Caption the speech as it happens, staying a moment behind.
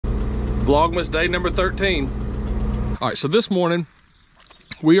Vlogmas day number 13. All right, so this morning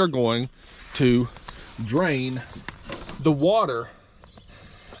we are going to drain the water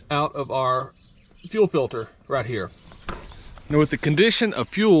out of our fuel filter right here. Now, with the condition of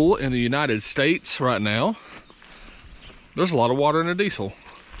fuel in the United States right now, there's a lot of water in a diesel,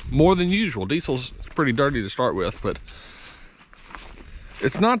 more than usual. Diesel's pretty dirty to start with, but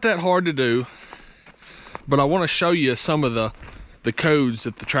it's not that hard to do. But I want to show you some of the codes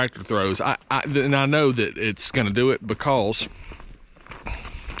that the tractor throws. And I know that it's going to do it because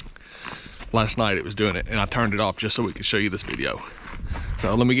last night it was doing it, and I turned it off just so we could show you this video.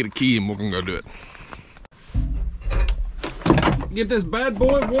 So let me get a key and we're gonna go do it. Get this bad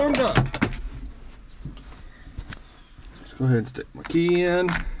boy warmed up. Just go ahead and stick my key in.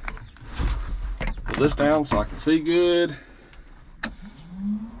 Put this down so I can see good.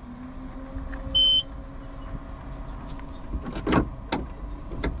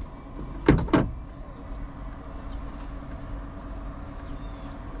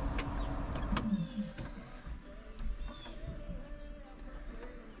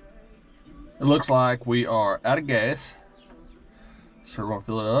 It looks like we are out of gas, so we're gonna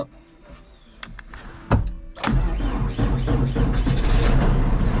fill it up.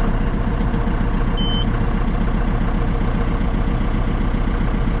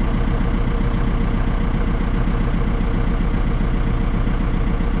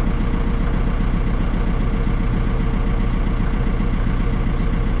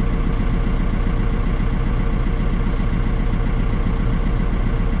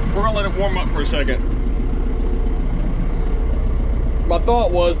 We're gonna let it warm up for a second. My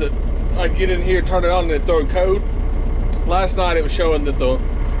thought was that I'd get in here, turn it on, and then throw a code. Last night it was showing that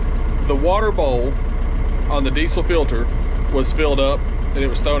the water bowl on the diesel filter was filled up, and it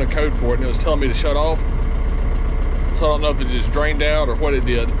was throwing a code for it, and it was telling me to shut off. So I don't know if it just drained out or what it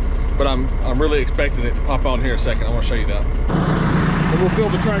did, but I'm really expecting it to pop on here in a second. I want to show you that. And we'll fill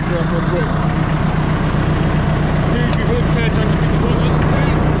the tractor up real quick. Here's your hood catch underneath the hood. Let's see.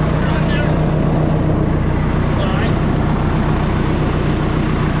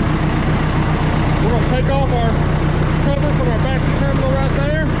 Take off our cover from our battery terminal right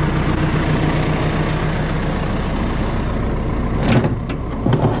there.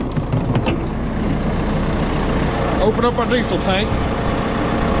 Open up our diesel tank.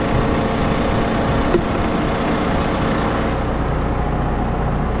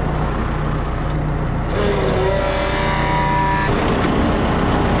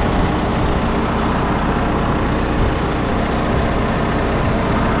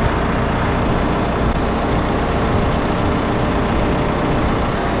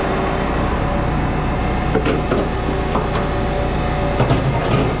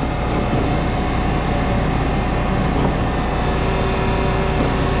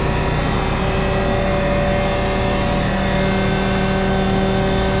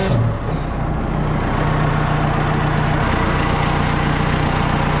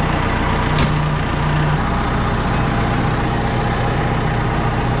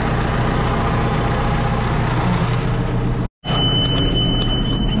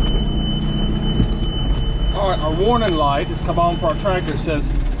 Our warning light has come on for our tractor. It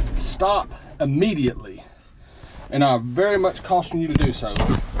says stop immediately, and I very much caution you to do so.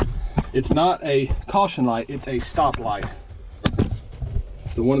 It's not a caution light, it's a stop light.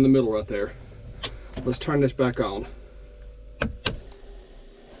 It's the one in the middle right there. Let's turn this back on.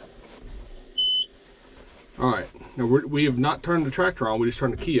 All right, now we have not turned the tractor on, we just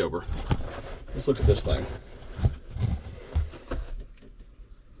turned the key over. Let's look at this thing.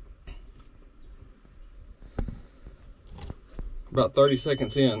 About 30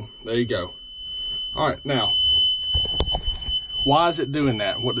 seconds in, there you go. All right, now, why is it doing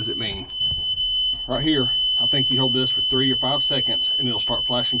that? What does it mean? Right here, I think you hold this for 3 or 5 seconds and it'll start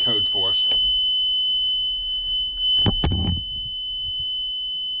flashing codes for us.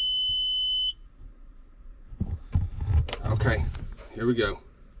 Okay, here we go.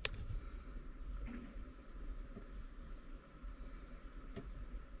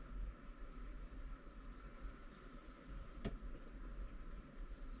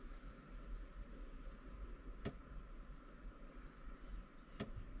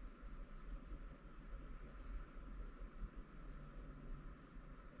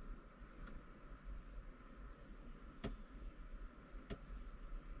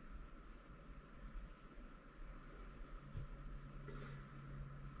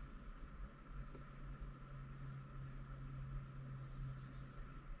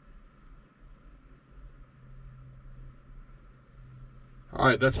 All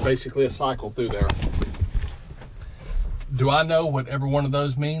right, that's basically a cycle through there. Do I know what every one of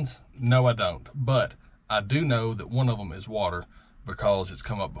those means? No, I don't. But I do know that one of them is water because it's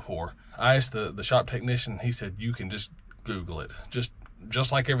come up before. I asked the shop technician, he said, you can just Google it.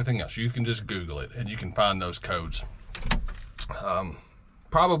 Just like everything else, you can just Google it and you can find those codes.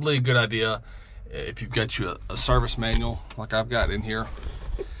 Probably a good idea if you've got you a service manual like I've got in here.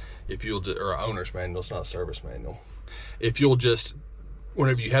 If you'll just, or an owner's manual, it's not a service manual. If you'll just,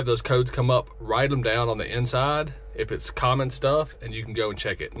 whenever you have those codes come up, write them down on the inside if it's common stuff, and you can go and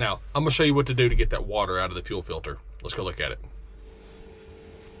check it. Now, I'm gonna show you what to do to get that water out of the fuel filter. Let's go look at it.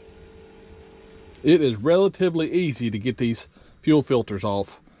 It is relatively easy to get these fuel filters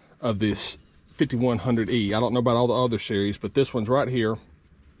off of this 5100E. I don't know about all the other series, but this one's right here.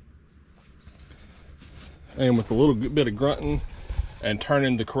 And with a little bit of grunting and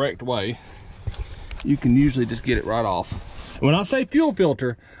turning the correct way, you can usually just get it right off. When I say fuel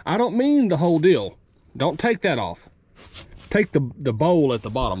filter, I don't mean the whole deal. Don't take that off. Take the bowl at the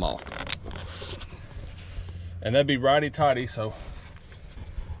bottom off. And that'd be righty-tighty, so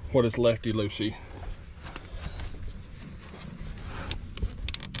what is lefty-loosey?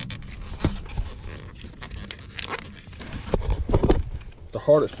 The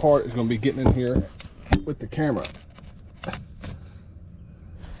hardest part is going to be getting in here with the camera.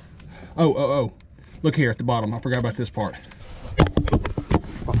 Oh, look here at the bottom. I forgot about this part.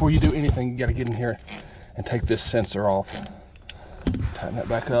 Before you do anything, you got to get in here and take this sensor off. Tighten that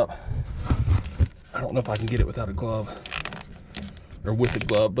back up. I don't know if I can get it without a glove or with a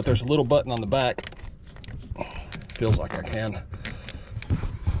glove, but there's a little button on the back. Feels like I can.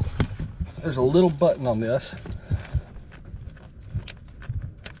 There's a little button on this.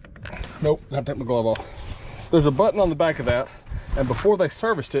 Nope, gotta take my glove off. There's a button on the back of that, and before they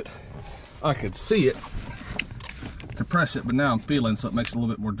serviced it, I could see it to press it, but now I'm feeling, so it makes it a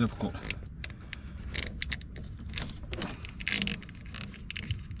little bit more difficult.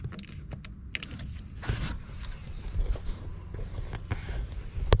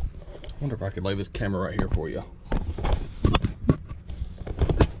 I wonder if I could lay this camera right here for you.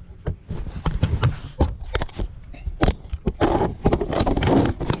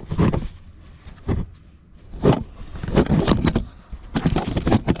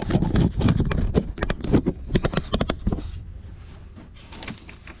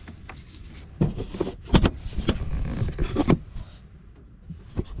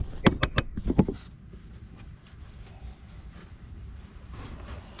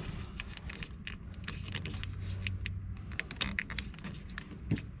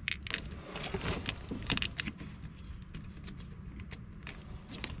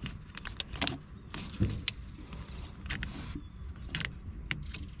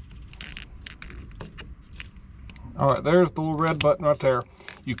 All right, there's the little red button right there.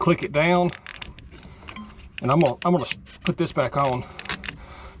 You click it down, and I'm gonna put this back on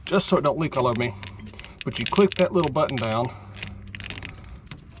just so it don't leak all over me. But you click that little button down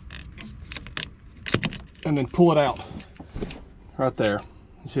and then pull it out right there.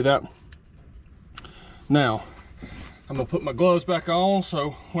 You see that? Now, I'm gonna put my gloves back on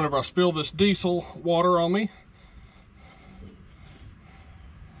so whenever I spill this diesel water on me,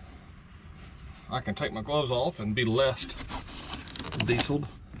 I can take my gloves off and be less dieseled.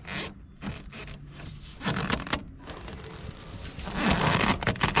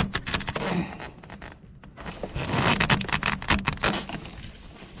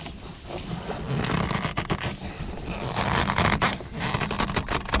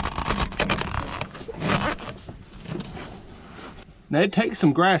 Now it takes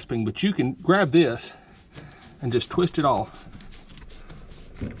some grasping, but you can grab this and just twist it off.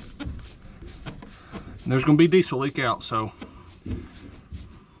 There's going to be diesel leak out, so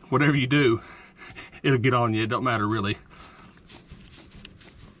whatever you do, it'll get on you. It don't matter really.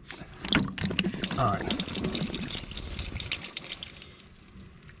 All right.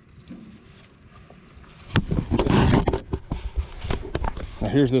 Now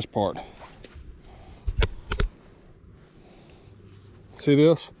here's this part. See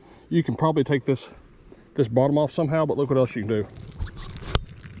this? You can probably take this bottom off somehow, but look what else you can do.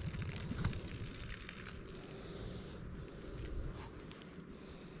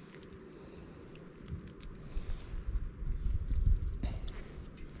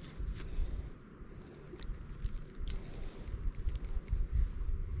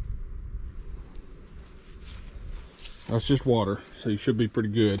 That's just water, so you should be pretty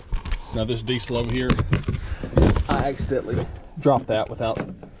good. Now this diesel over here, I accidentally dropped that without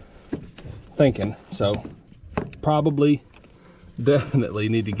thinking, so probably definitely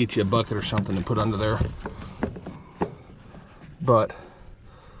need to get you a bucket or something to put under there. But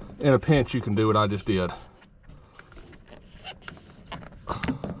in a pinch you can do what I just did.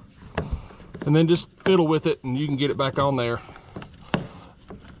 And then just fiddle with it and you can get it back on there.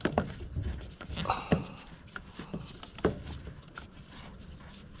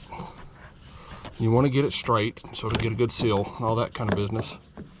 You want to get it straight so to get a good seal and all that kind of business.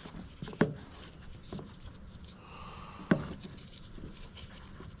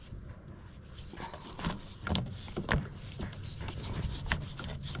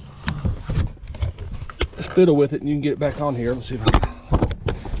 Just fiddle with it and you can get it back on here. Let's see if I can.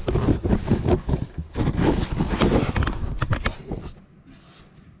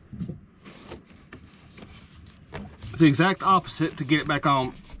 It's the exact opposite to get it back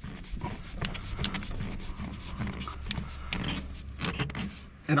on.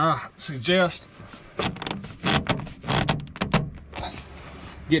 And I suggest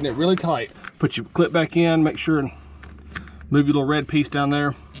getting it really tight. Put your clip back in, make sure and move your little red piece down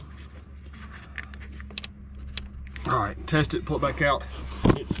there. All right, test it, pull it back out,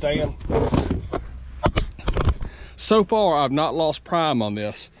 it's staying. So far, I've not lost prime on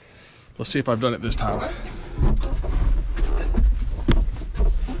this. Let's see if I've done it this time.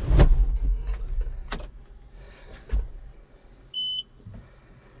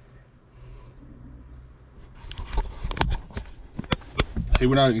 See,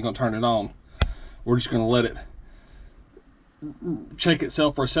 we're not even gonna turn it on. We're just gonna let it check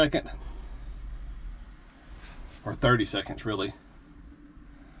itself for a second. Or 30 seconds, really.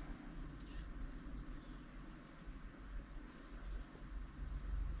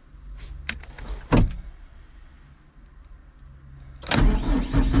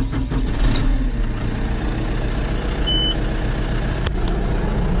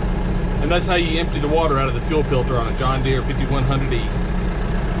 And that's how you empty the water out of the fuel filter on a John Deere 5100E.